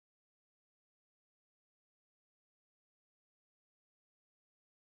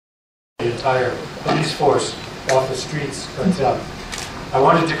entire police force off the streets. But I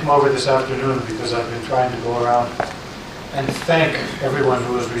wanted to come over this afternoon because I've been trying to go around and thank everyone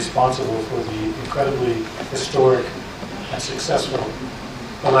who was responsible for the incredibly historic and successful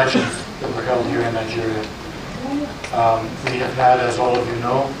elections that were held here in Nigeria. We have had, as all of you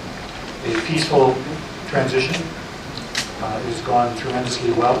know, a peaceful transition. It's gone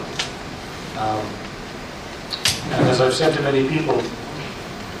tremendously well. And as I've said to many people,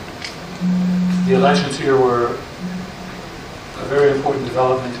 the elections here were a very important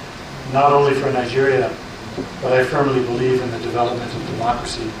development, not only for Nigeria, but I firmly believe in the development of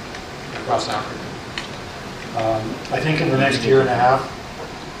democracy across Africa. I think in the next year and a half,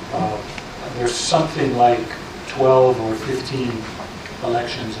 there's something like 12 or 15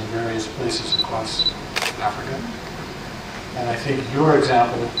 elections in various places across Africa. And I think your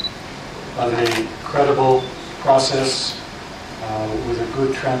example of a credible process with a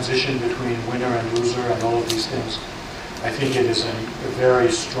good transition between winner and loser and all of these things, I think it is a very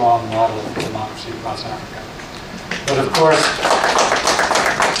strong model of democracy across Africa. But of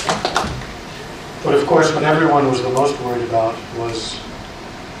course, what everyone was the most worried about was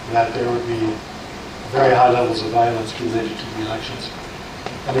that there would be very high levels of violence related to the elections.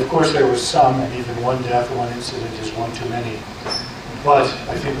 And of course there was some, and even one death, one incident is one too many. But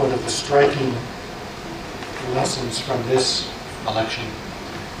I think one of the striking lessons from this election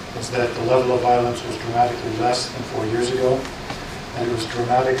is that the level of violence was dramatically less than 4 years ago, and it was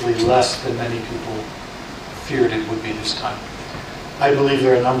dramatically less than many people feared it would be this time. I believe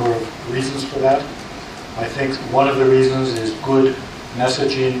there are a number of reasons for that. I think one of the reasons is good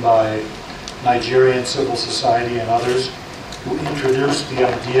messaging by Nigerian civil society and others who introduced the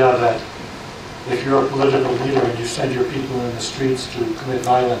idea that if you're a political leader and you send your people in the streets to commit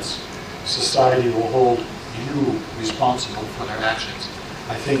violence, society will hold you responsible for their actions.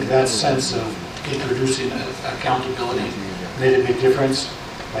 I think that sense of introducing accountability made a big difference.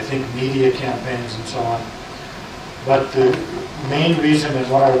 I think media campaigns and so on. But the main reason and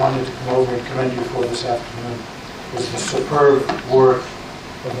what I wanted to come over and commend you for this afternoon was the superb work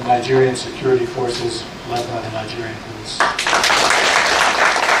of the Nigerian security forces led by the Nigerian police.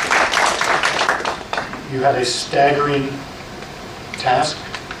 You had a staggering task,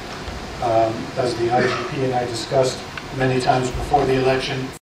 as the IGP and I discussed many times before the election.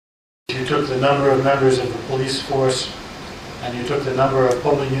 You took the number of members of the police force and you took the number of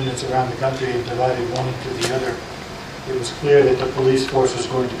polling units around the country and divided one into the other. It was clear that the police force was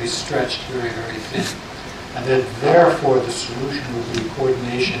going to be stretched very, very thin, and that therefore the solution would be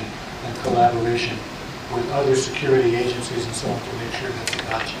coordination and collaboration with other security agencies and so on to make sure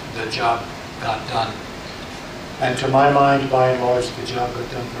that the job got done. And to my mind, by and large, the job got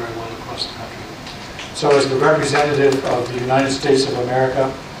done very well across the country. So as the representative of the United States of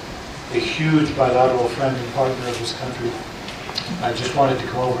America, a huge bilateral friend and partner of this country, I just wanted to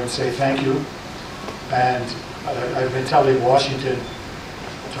come over and say thank you. And I've been telling Washington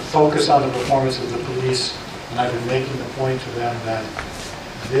to focus on the performance of the police, and I've been making the point to them that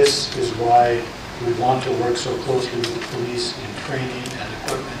this is why we want to work so closely with the police in training and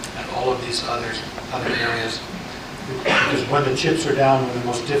equipment and all of these other areas. Because when the chips are down, when the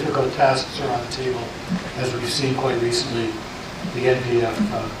most difficult tasks are on the table, as we've seen quite recently, the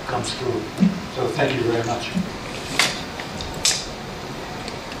NPOM comes through. So thank you very much.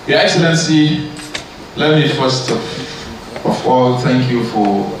 Your Excellency, let me first of all thank you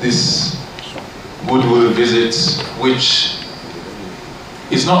for this goodwill visit, which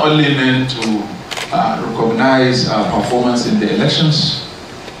is not only meant to recognize our performance in the elections,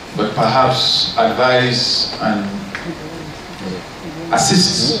 but perhaps advise and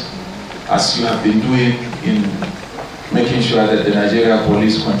assist, as you have been doing, in making sure that the Nigeria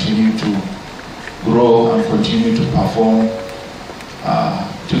police continue to grow and continue to perform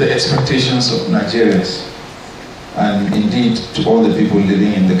to the expectations of Nigerians, and indeed to all the people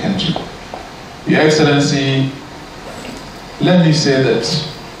living in the country. Your Excellency, let me say that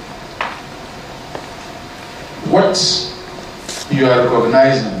what you are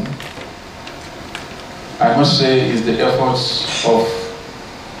recognizing, I must say, is the efforts of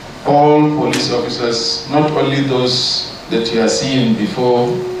all police officers, not only those that you are seeing before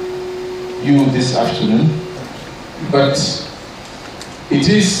you this afternoon, but it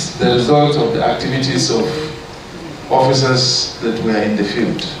is the result of the activities of officers that were in the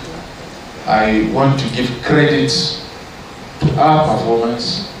field. I want to give credit to our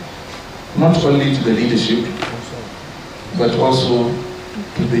performance, not only to the leadership, but also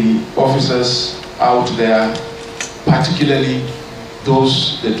to the officers out there, particularly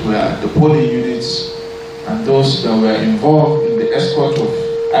those that were the polling units and those that were involved in the escort of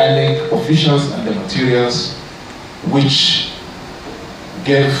INEC officials and the materials which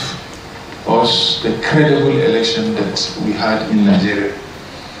gave us the credible election that we had in Nigeria.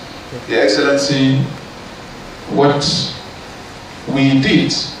 Your Excellency, what we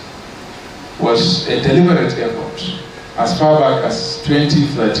did was a deliberate effort. As far back as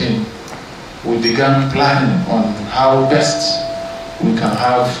 2013, we began planning on how best we can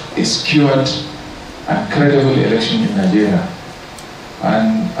have a secured and credible election in Nigeria.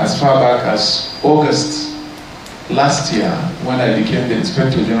 And as far back as August last year, when I became the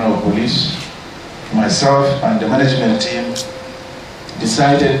Inspector General of Police, myself and the management team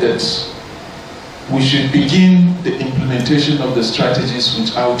decided that we should begin the implementation of the strategies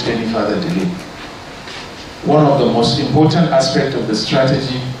without any further delay. One of the most important aspects of the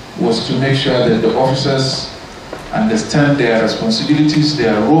strategy was to make sure that the officers understand their responsibilities,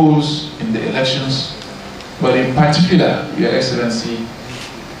 their roles in the elections, but in particular, Your Excellency,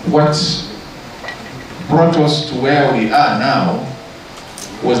 what brought us to where we are now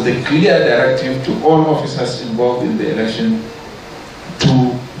was the clear directive to all officers involved in the election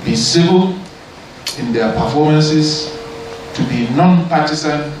to be civil in their performances, to be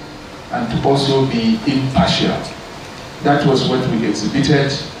non-partisan, and to also be impartial. That was what we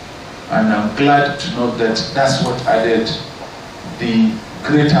exhibited, and I'm glad to note that that's what added the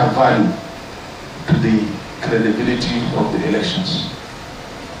greater value to the credibility of the elections.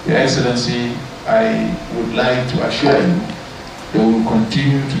 Your Excellency, I would like to assure you that we will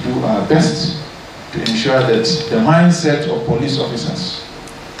continue to do our best to ensure that the mindset of police officers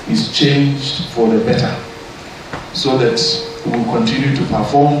is changed for the better, so that we will continue to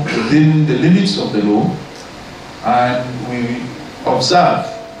perform within the limits of the law, and we observe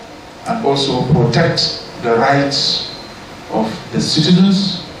and also protect the rights of the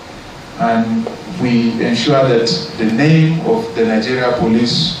citizens, and we ensure that the name of the Nigeria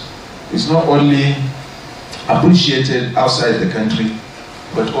Police is not only appreciated outside the country,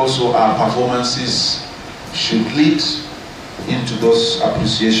 but also our performances should lead into those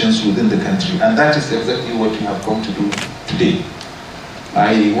appreciations within the country. And that is exactly what you have come to do today.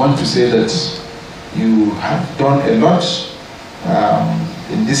 I want to say that you have done a lot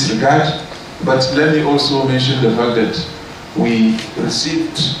in this regard, but let me also mention the fact that we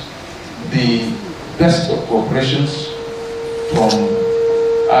received the best of cooperations from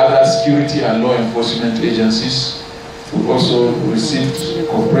other security and law enforcement agencies. We also received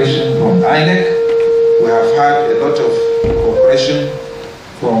cooperation from INEC. We have had a lot of cooperation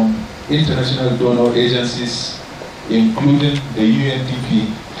from international donor agencies, including the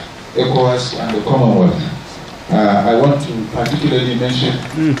UNDP, ECOWAS, and the Commonwealth. I want to particularly mention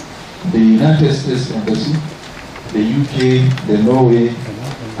the United States Embassy, the UK, the Norway,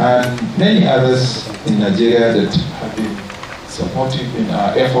 and many others in Nigeria that have been supportive in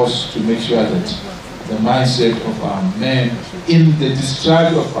our efforts to make sure that the mindset of our men in the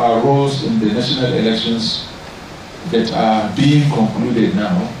discharge of our roles in the national elections that are being concluded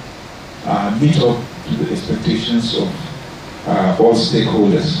now meet up to the expectations of all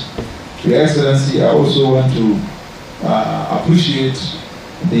stakeholders. Your Excellency, I also want to appreciate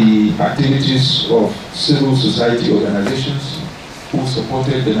the activities of civil society organizations who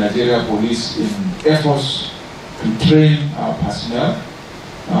supported the Nigeria Police in efforts to train our personnel,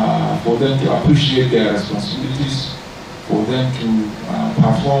 for them to appreciate their responsibilities, for them to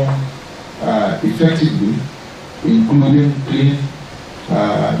perform effectively, including clean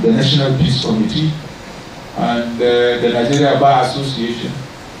the National Peace Committee and the Nigeria Bar Association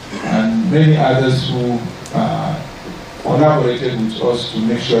and many others who collaborated with us to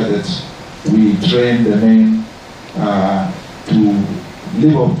make sure that we train the men to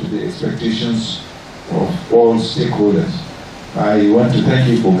live up to the expectations of all stakeholders. I want to thank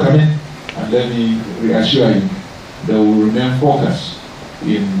you for coming, and let me reassure you that we will remain focused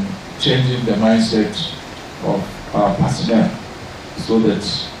in changing the mindset of our personnel so that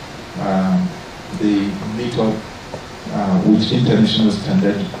they meet up with international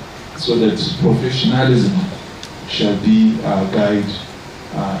standard, so that professionalism shall be our guide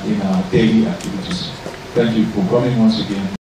in our daily activities. Thank you for coming once again.